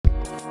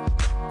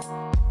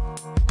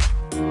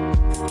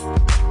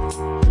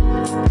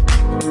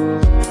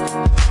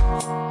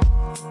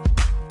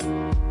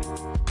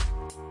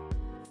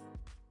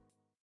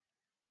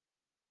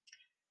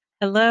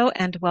Hello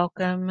and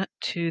welcome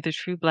to the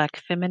True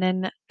Black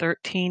Feminine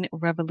 13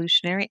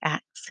 Revolutionary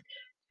Acts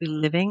to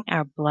Living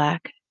Our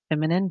Black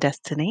Feminine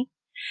Destiny.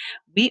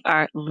 We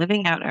are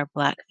living out our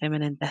Black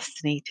Feminine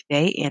Destiny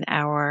today in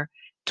our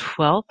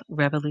 12th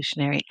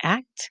Revolutionary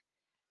Act,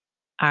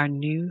 our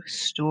new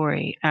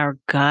story, our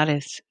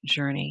goddess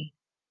journey.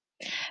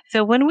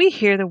 So when we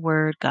hear the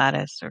word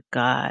goddess or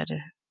God,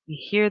 we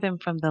hear them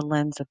from the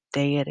lens of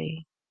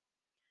deity,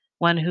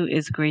 one who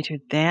is greater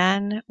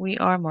than we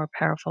are, more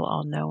powerful,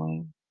 all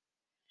knowing.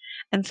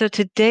 And so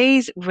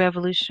today's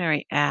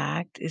revolutionary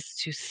act is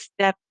to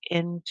step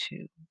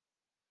into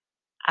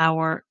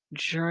our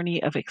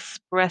journey of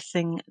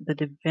expressing the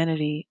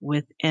divinity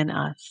within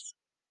us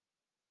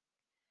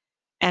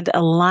and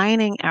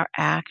aligning our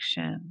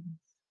actions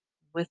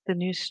with the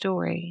new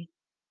story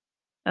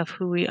of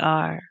who we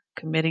are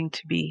committing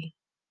to be.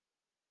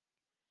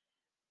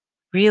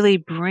 Really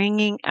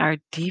bringing our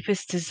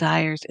deepest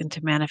desires into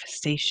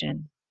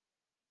manifestation.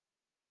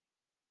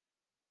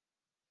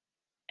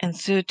 And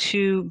so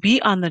to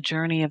be on the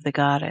journey of the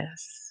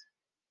goddess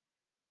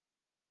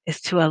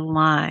is to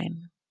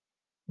align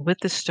with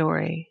the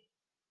story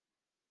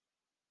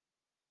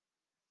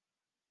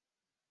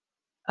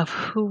of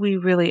who we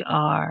really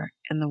are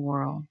in the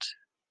world,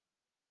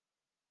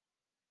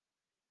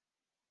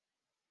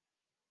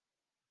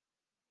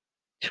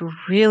 to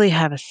really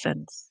have a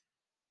sense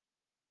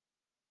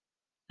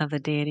of the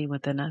deity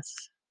within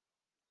us.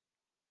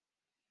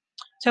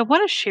 So I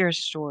want to share a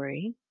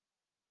story.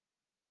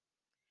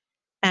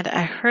 And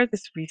I heard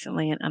this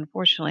recently, and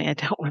unfortunately, I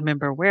don't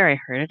remember where I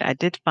heard it. I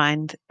did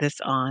find this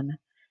on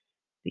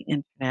the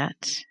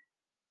internet,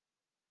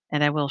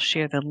 and I will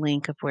share the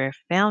link of where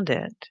I found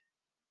it.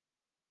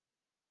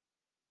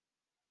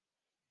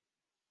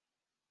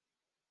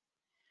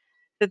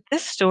 But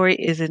this story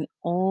is an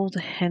old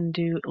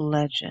Hindu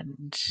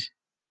legend.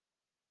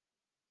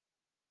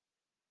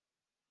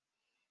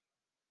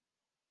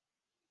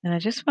 And I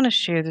just want to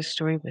share this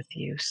story with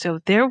you. So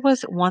there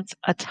was once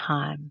a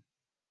time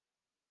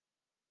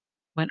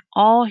when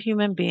all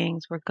human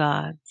beings were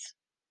gods,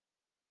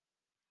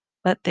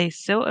 but they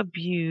so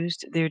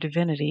abused their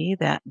divinity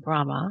that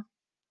Brahma,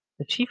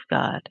 the chief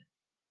god,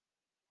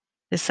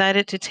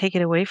 decided to take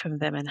it away from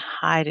them and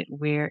hide it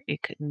where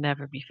it could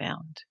never be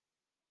found.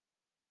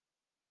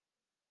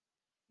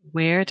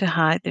 Where to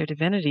hide their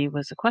divinity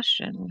was the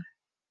question.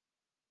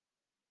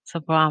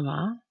 So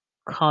Brahma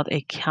called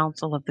a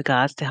council of the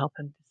gods to help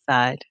him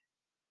decide.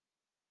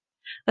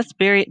 Let's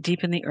bury it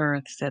deep in the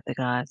earth, said the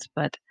gods.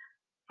 But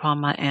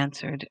Brahma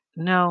answered,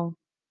 no,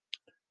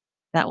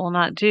 that will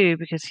not do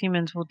because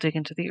humans will dig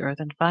into the earth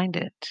and find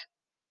it.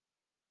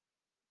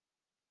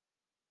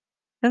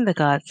 Then the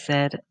gods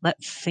said,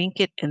 let's sink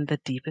it in the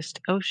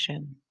deepest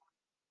ocean.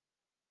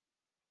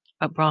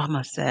 But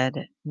Brahma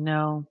said,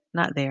 no,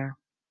 not there.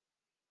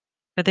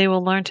 For they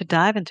will learn to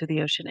dive into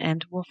the ocean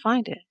and will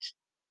find it.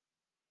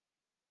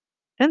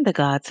 Then the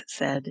gods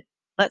said,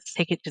 let's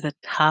take it to the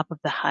top of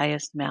the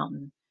highest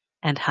mountain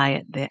and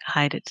hide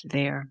it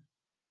there.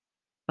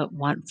 But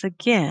once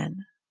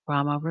again,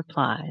 Brahma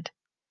replied,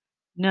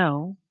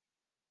 no,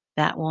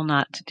 that will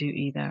not do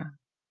either,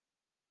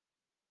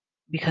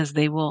 because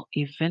they will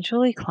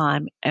eventually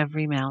climb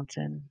every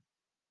mountain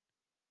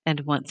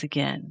and once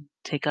again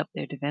take up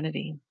their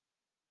divinity.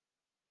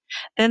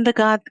 Then the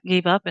gods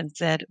gave up and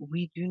said,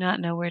 we do not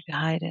know where to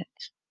hide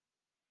it,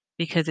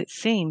 because it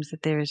seems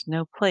that there is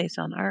no place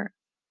on earth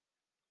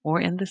or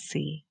in the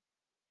sea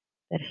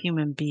that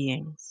human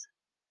beings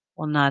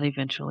will not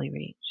eventually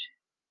reach.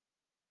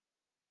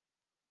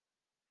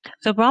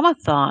 So Brahma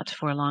thought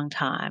for a long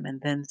time and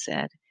then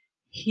said,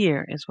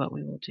 here is what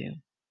we will do.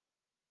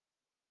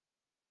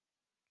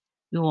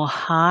 We will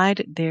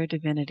hide their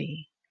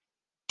divinity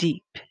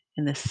deep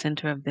in the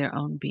center of their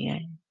own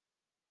being,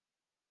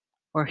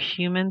 or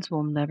humans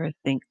will never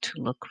think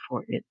to look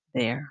for it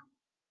there.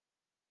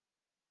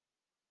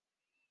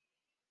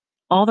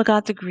 All the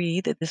gods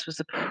agreed that this was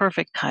the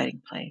perfect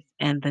hiding place,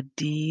 and the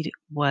deed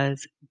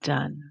was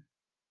done.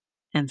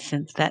 And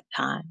since that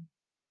time,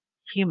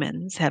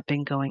 humans have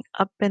been going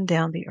up and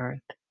down the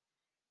earth,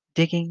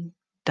 digging,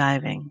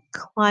 diving,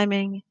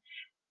 climbing,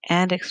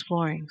 and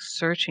exploring,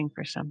 searching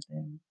for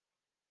something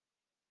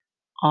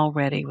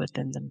already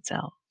within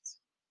themselves.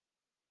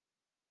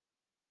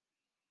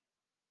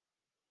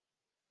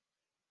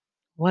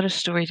 What a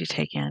story to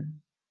take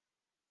in.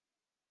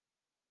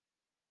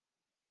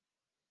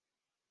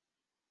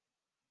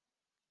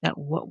 That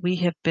what we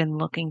have been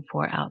looking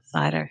for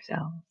outside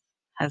ourselves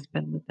has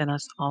been within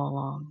us all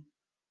along.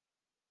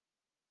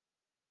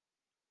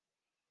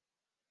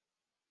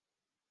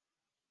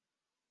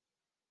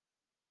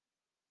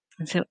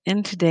 And so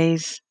in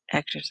today's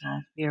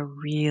exercise, we are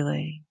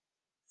really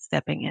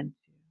stepping into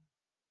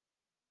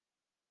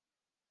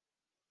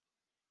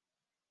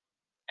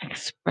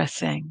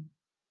expressing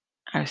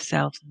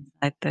ourselves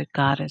inside the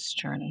goddess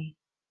journey,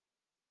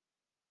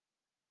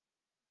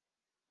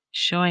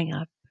 showing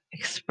up,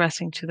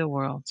 expressing to the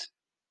world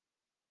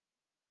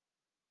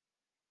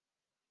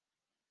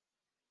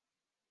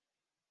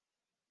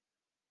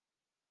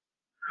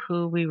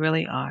who we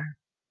really are.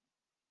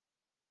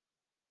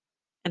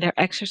 And our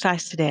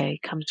exercise today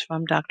comes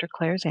from Dr.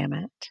 Claire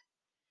Zammit,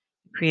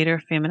 creator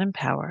of Feminine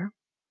Power.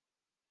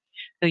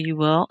 So you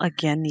will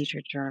again need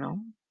your journal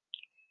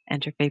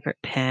and your favorite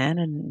pen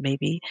and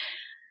maybe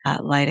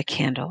light a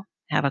candle.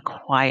 Have a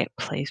quiet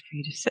place for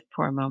you to sit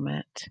for a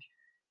moment.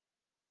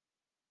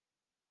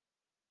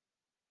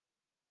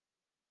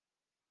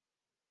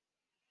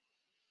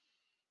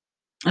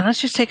 And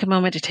let's just take a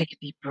moment to take a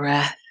deep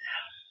breath,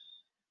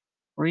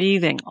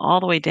 breathing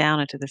all the way down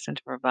into the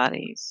center of our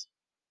bodies,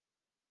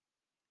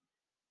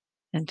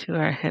 into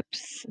our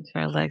hips, into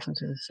our legs,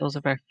 into the soles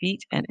of our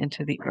feet, and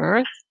into the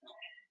earth,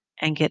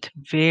 and get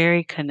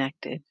very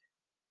connected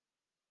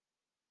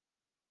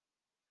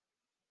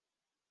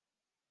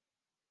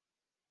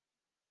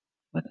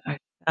with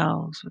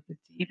ourselves, with the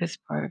deepest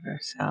part of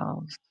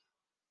ourselves,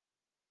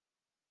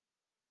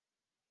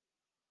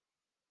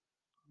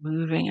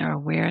 moving our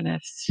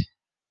awareness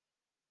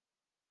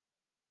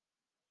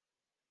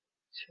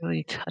to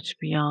really touch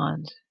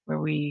beyond where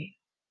we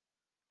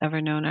ever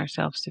known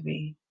ourselves to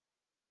be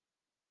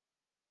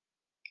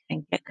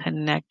and get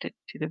connected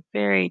to the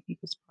very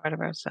deepest part of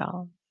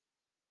ourselves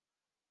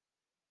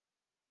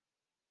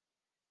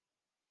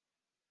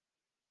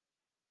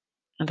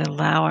and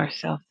allow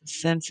ourselves to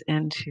sense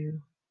into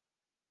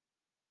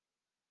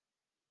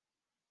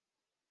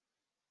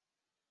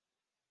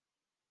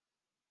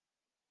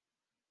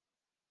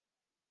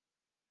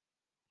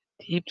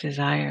deep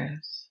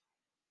desires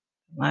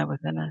that lie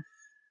within us,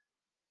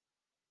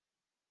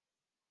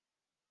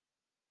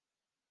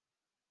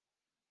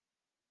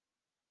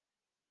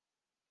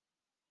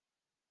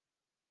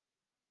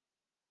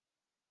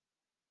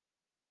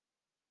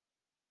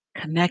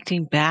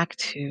 connecting back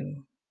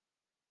to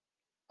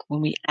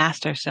when we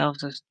asked ourselves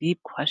those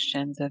deep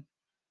questions of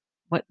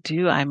what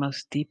do I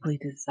most deeply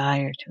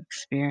desire to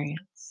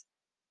experience?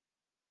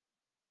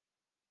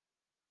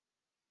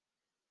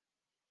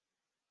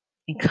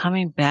 And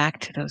coming back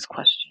to those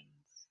questions,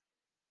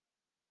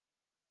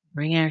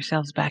 bringing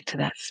ourselves back to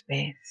that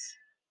space.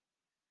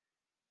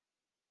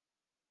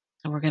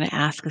 And we're going to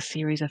ask a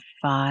series of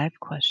 5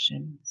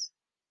 questions.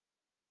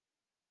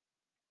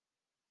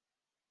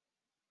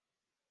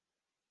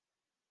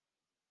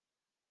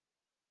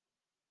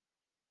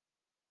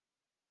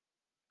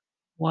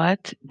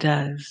 What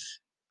does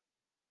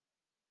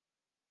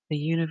the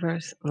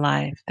universe,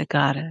 life, the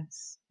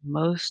goddess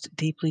most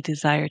deeply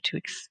desire to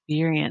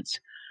experience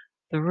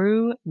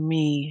through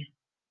me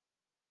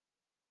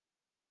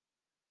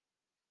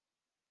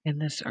in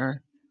this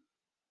earth?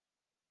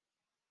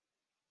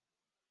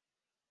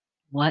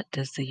 What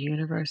does the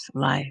universe,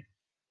 life,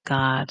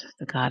 God,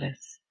 the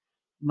goddess,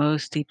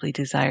 most deeply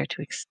desire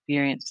to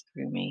experience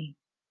through me?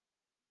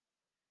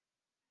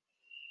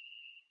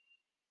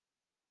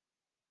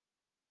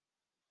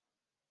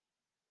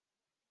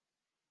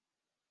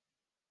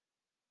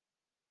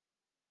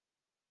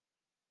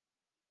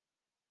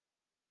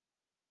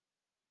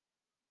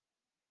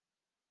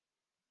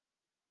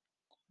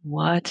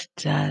 What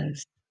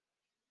does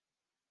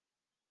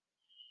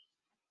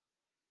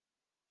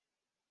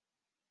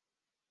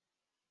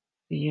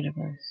the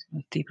universe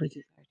most deeply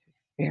desire to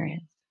experience through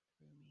me?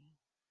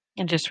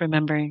 And just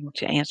remembering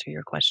to answer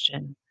your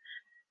question,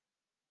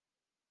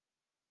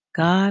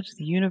 God,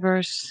 the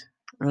universe,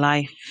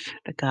 life,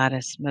 the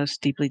goddess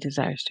most deeply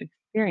desires to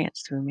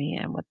experience through me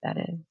and what that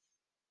is.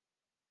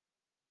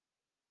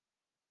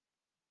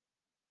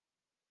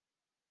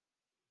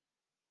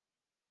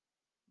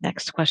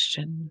 Next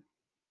question.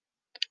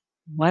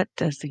 What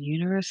does the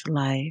universe,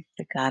 life,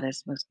 the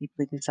goddess most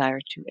deeply desire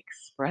to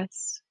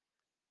express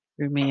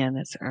through me on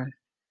this earth?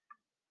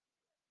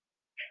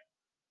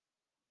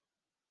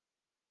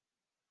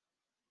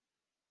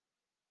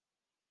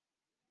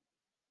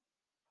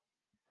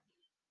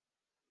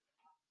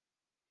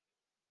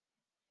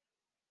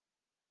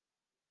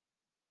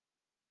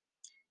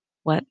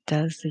 What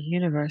does the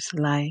universe,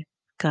 life,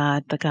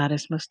 God, the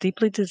goddess most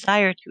deeply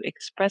desire to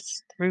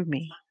express through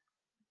me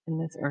in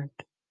this earth?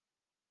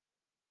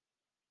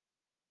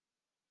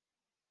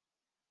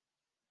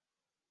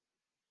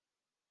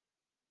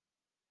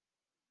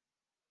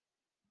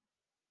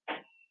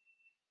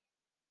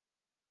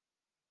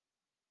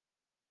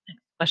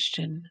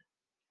 Question.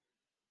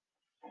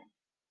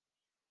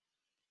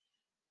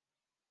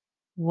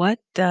 What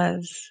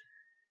does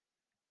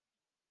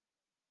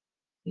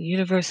the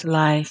universe,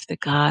 life, the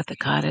God, the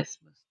goddess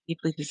most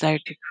deeply desire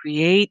to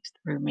create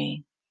through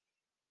me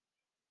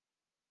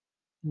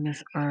in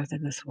this earth,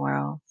 in this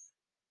world?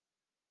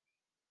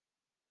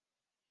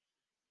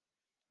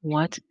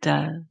 What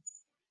does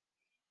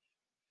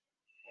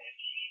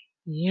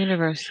the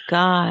universe,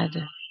 God,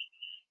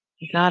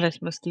 the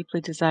goddess most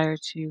deeply desire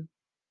to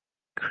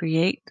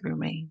create through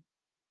me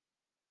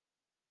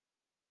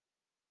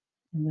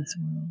in this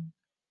world,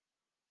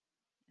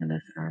 in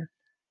this earth?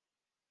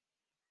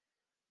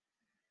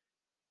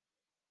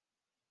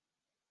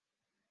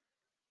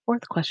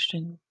 4th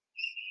question.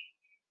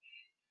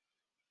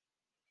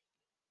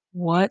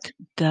 What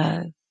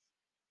does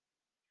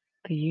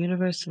the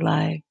universe,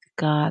 life,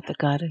 God, the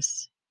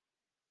goddess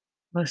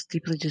most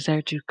deeply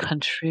desire to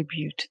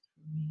contribute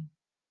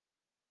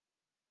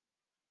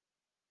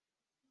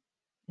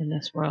in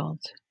this world.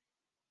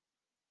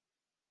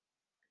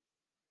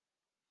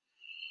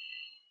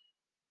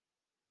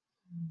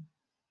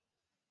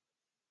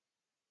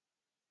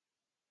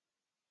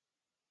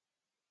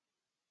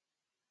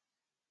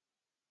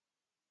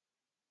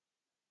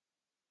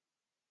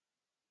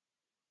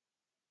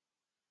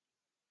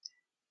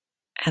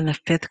 And the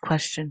fifth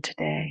question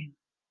today: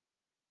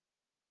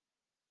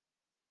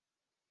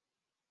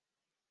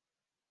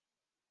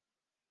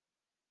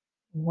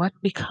 what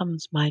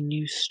becomes my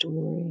new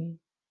story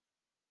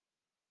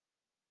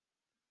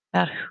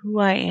about who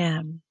I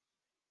am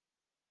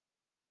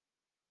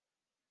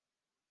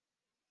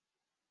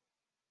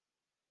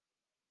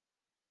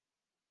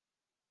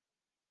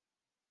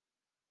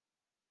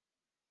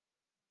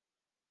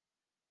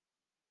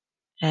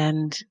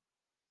and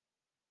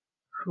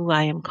who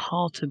I am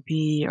called to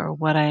be or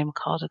what I am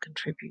called to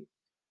contribute?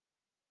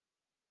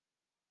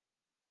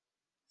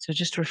 So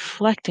just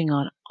reflecting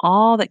on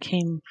all that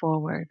came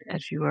forward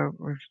as you were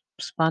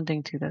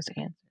responding to those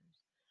answers.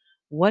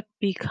 What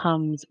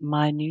becomes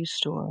my new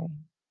story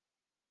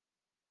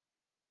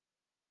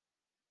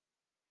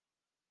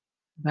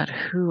about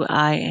who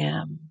I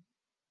am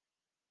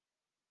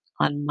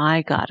on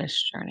my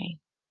goddess journey?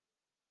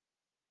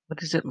 What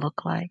does it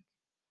look like,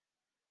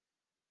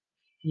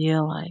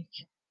 feel like?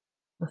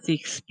 What's the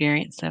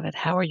experience of it?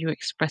 How are you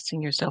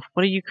expressing yourself?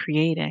 What are you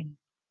creating?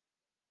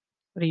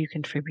 What are you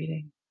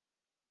contributing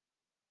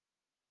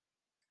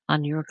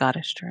on your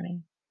goddess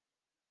journey?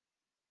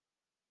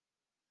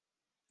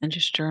 And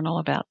just journal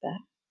about that.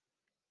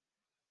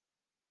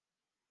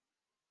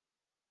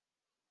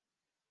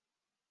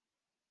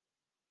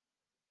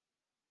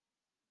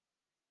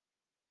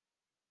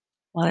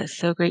 Well, it's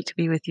so great to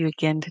be with you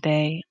again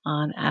today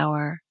on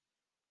our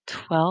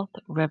 12th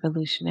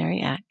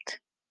Revolutionary Act,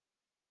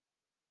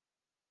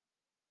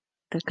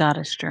 the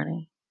Goddess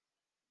Journey.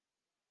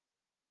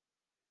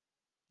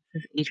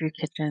 This is Adria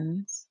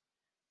Kitchens,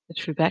 the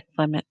True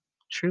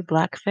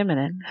Black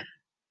Feminine,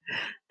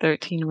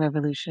 13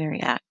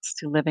 Revolutionary Acts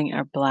to Living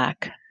Our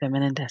Black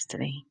Feminine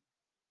Destiny.